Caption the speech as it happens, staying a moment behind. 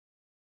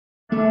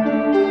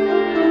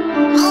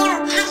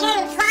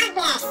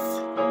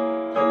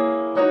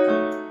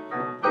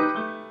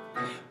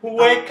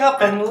Wake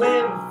up and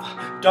live,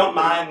 don't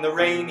mind the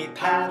rainy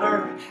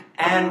patter,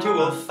 and you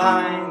will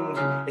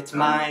find it's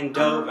mind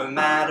over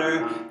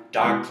matter.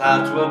 Dark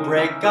clouds will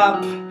break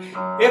up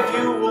if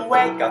you will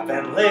wake up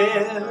and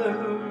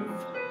live.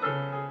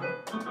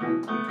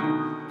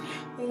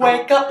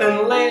 Wake up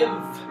and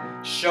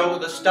live, show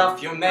the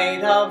stuff you're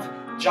made of,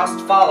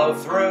 just follow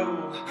through.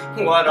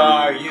 What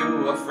are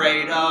you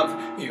afraid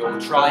of?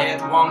 You'll try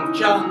it, won't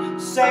ya?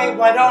 Say,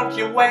 why don't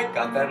you wake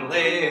up and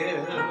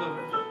live?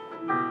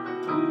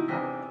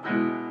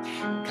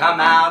 Come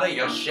out of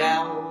your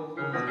shell.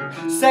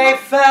 Say,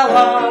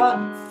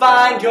 fella,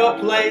 find your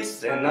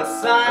place in the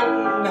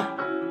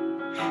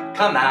sun.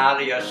 Come out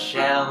of your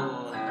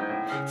shell.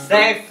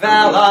 Say,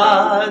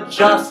 fella,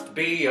 just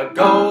be a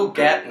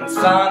go-getting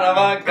son of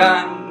a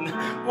gun.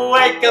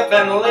 Wake up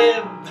and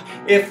live.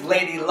 If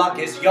Lady Luck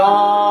is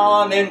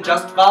yawning,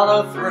 just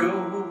follow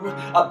through.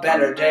 A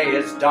better day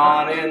is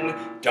dawning.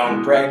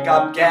 Don't break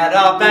up, get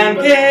up and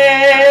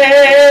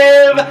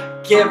give.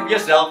 Give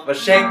yourself a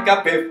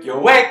shake-up if you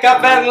wake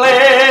up and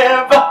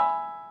live.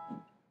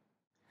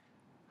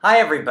 Hi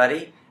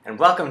everybody, and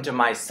welcome to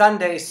my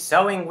Sunday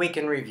Sewing Week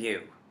in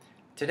Review.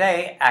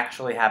 Today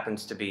actually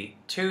happens to be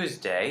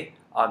Tuesday,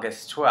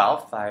 August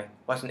 12th. I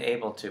wasn't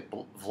able to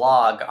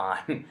vlog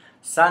on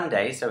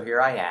Sunday, so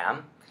here I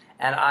am.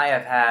 And I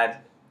have had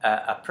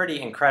a pretty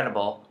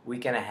incredible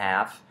week and a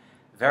half,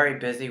 very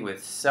busy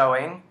with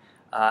sewing.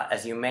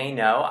 As you may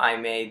know, I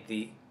made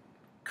the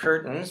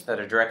curtains that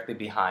are directly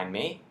behind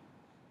me.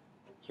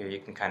 Here you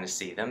can kind of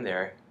see them.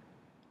 They're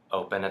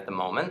open at the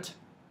moment.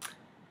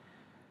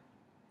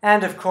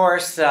 And of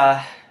course,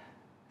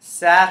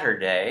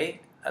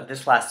 Saturday,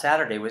 this last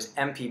Saturday was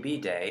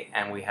MPB Day,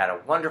 and we had a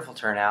wonderful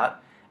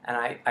turnout, and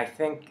I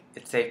think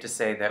it's safe to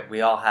say that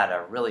we all had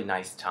a really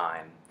nice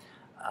time.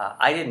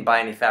 I didn't buy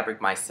any fabric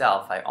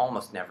myself. I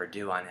almost never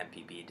do on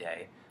MPB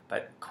Day,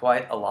 but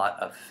quite a lot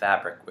of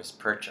fabric was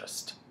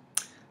purchased.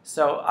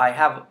 So I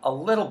have a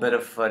little bit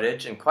of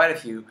footage and quite a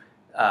few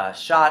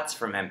shots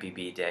from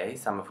MPB Day,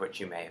 some of which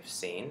you may have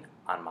seen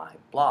on my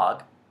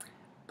blog,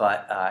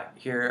 but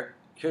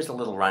here's a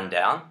little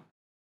rundown.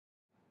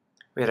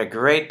 We had a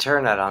great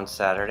turnout on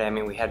Saturday. I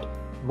mean, we had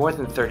more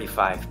than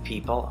 35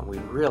 people, and we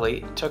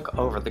really took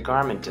over the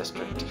garment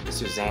district.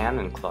 Suzanne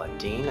and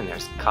Claudine, and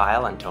there's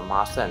Kyle and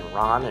Tomasa and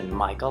Ron and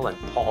Michael and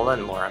Paula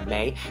and Laura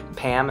May,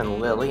 Pam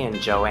and Lily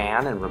and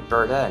Joanne and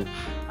Roberta, and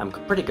I'm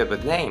pretty good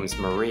with names,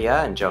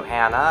 Maria and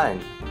Johanna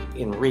and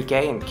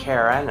Enrique and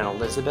Karen and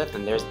Elizabeth,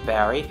 and there's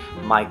Barry.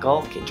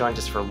 Michael joined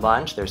us for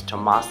lunch. There's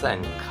Tomasa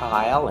and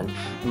Kyle and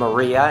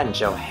Maria and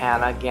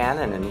Johanna again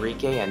and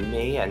Enrique and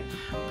me, and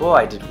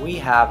boy, did we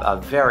have a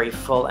very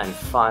full and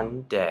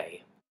fun day.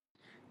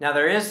 Now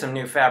there is some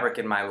new fabric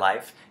in my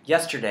life.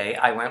 Yesterday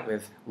I went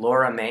with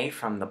Laura May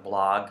from the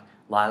blog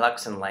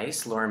Lilacs and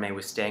Lace. Laura May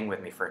was staying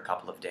with me for a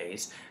couple of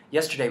days.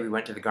 Yesterday we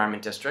went to the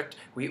Garment District.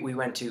 We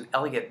went to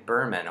Elliott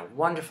Berman, a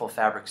wonderful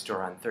fabric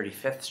store on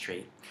 35th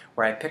Street,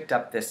 where I picked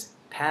up this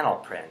panel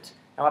print.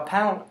 Now a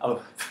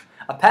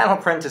panel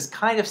print is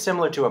kind of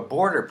similar to a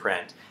border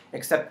print,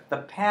 except the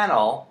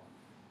panel,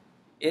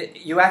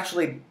 you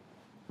actually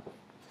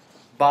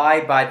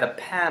buy by the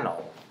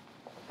panel.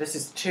 This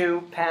is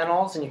two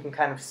panels, and you can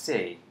kind of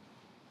see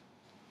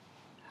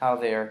how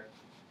they're...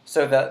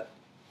 So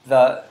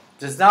the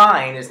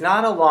design is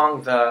not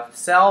along the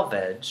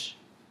selvage,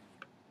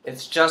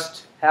 it's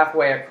just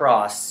halfway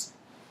across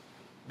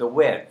the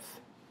width.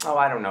 Oh,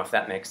 I don't know if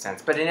that makes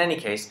sense, but in any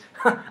case,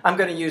 I'm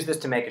going to use this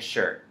to make a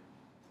shirt.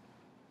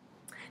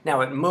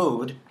 Now at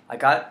Mood, I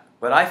got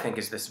what I think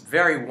is this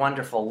very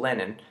wonderful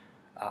linen.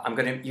 I'm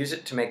going to use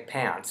it to make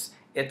pants.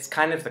 It's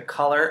kind of the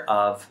color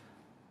of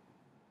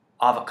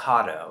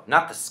avocado,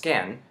 not the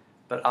skin,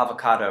 but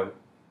avocado,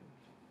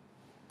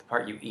 the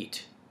part you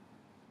eat.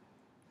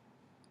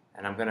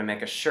 And I'm going to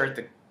make a shirt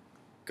that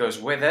goes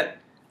with it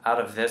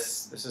out of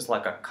this. This is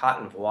like a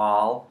cotton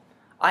voile.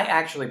 I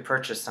actually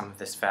purchased some of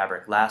this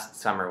fabric last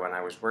summer when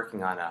I was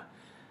working on a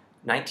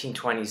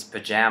 1920s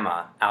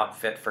pajama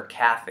outfit for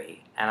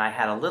Kathy, and I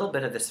had a little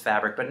bit of this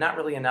fabric, but not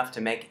really enough to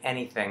make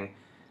anything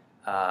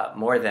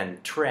more than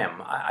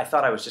trim. I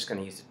thought I was just going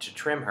to use it to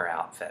trim her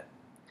outfit.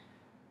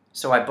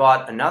 So I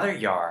bought another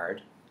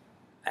yard,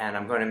 and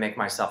I'm going to make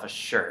myself a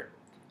shirt,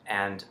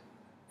 and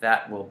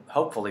that will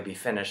hopefully be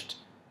finished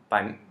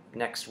by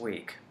next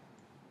week.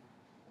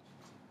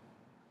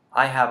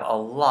 I have a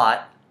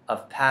lot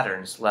of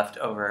patterns left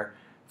over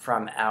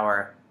from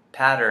our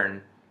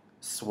pattern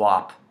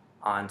swap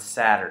on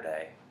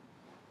Saturday.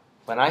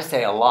 When I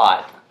say a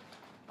lot,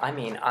 I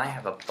mean I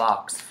have a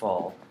box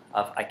full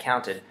of, I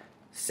counted,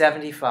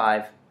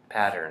 75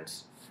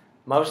 patterns,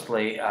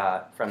 mostly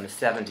from the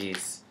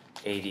 70s,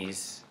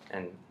 80s,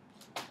 and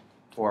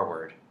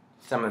forward.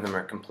 Some of them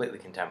are completely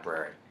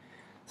contemporary.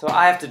 So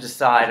I have to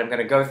decide. I'm going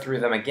to go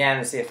through them again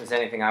and see if there's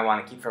anything I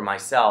want to keep for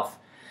myself.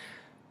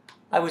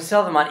 I would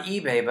sell them on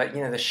eBay, but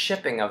you know the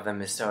shipping of them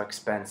is so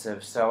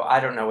expensive, so I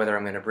don't know whether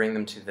I'm going to bring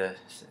them to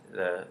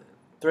the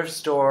thrift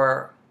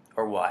store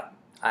or what.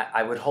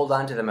 I would hold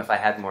on to them if I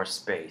had more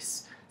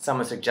space.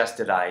 Someone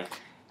suggested I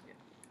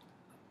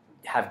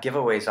have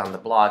giveaways on the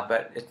blog,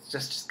 but it's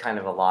just kind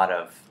of a lot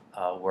of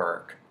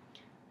work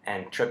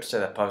and trips to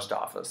the post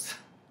office,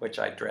 which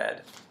I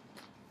dread.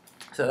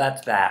 So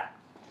that's that.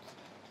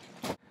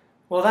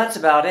 Well, that's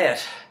about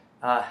it.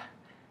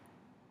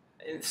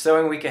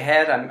 Sewing week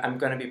ahead, I'm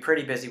going to be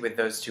pretty busy with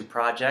those two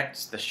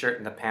projects, the shirt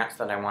and the pants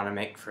that I want to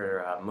make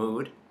for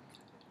Mood.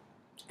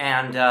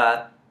 And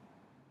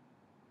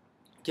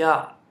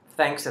yeah,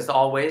 thanks as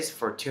always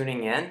for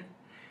tuning in.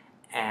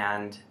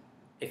 And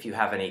if you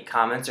have any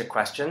comments or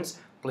questions,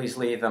 please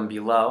leave them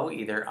below,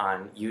 either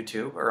on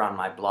YouTube or on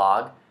my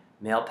blog,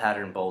 Male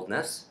Pattern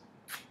Boldness.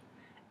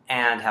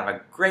 And have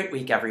a great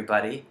week,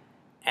 everybody.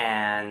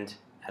 And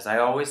as I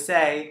always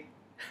say,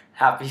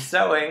 happy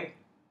sewing!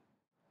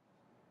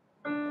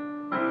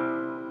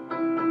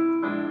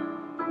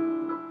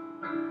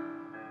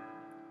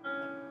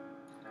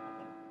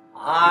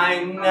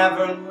 I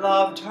never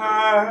loved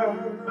her,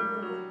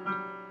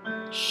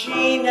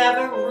 she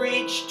never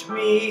reached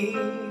me.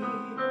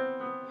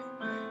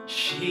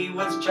 She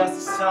was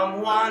just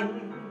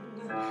someone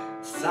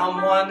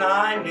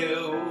I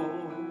knew.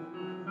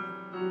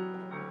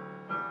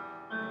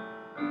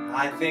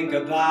 I think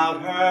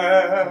about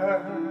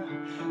her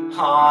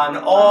on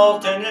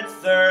alternate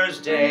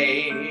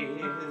Thursdays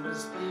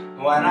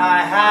when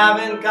I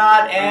haven't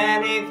got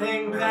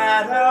anything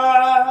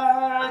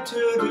better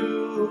to do.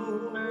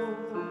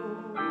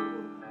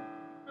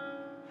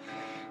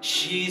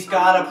 She's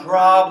got a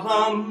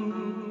problem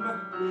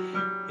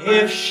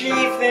if she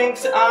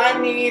thinks I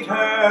need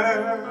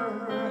her.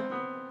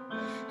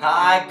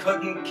 I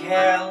couldn't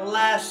care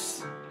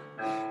less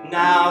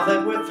now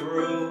that we're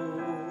through.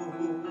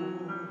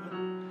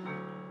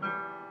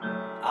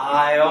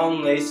 I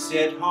only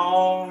sit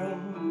home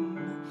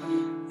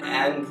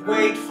and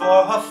wait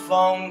for her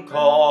phone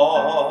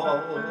call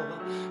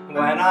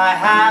when I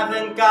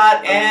haven't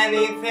got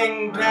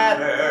anything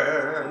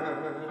better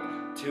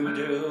to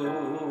do.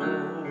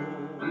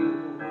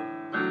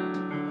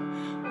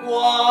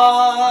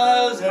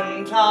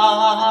 Wasn't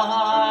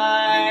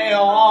I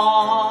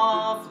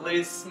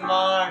awfully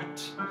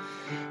smart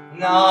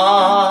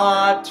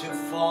not to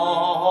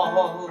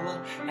fall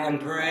and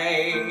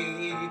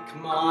break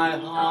my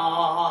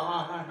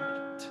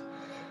heart?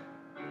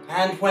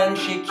 And when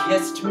she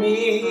kissed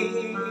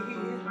me,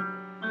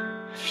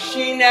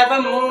 she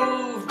never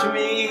moved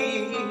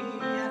me.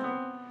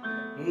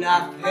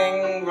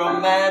 Nothing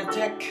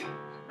romantic,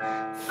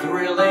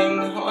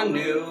 thrilling or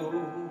new.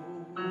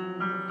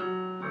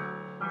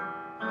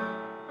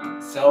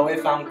 So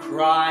if I'm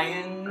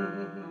crying,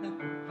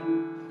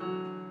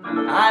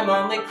 I'm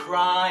only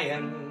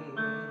crying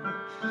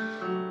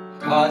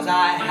 'cause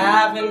I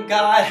haven't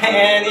got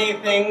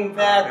anything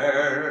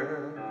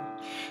better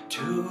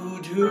to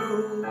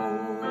do.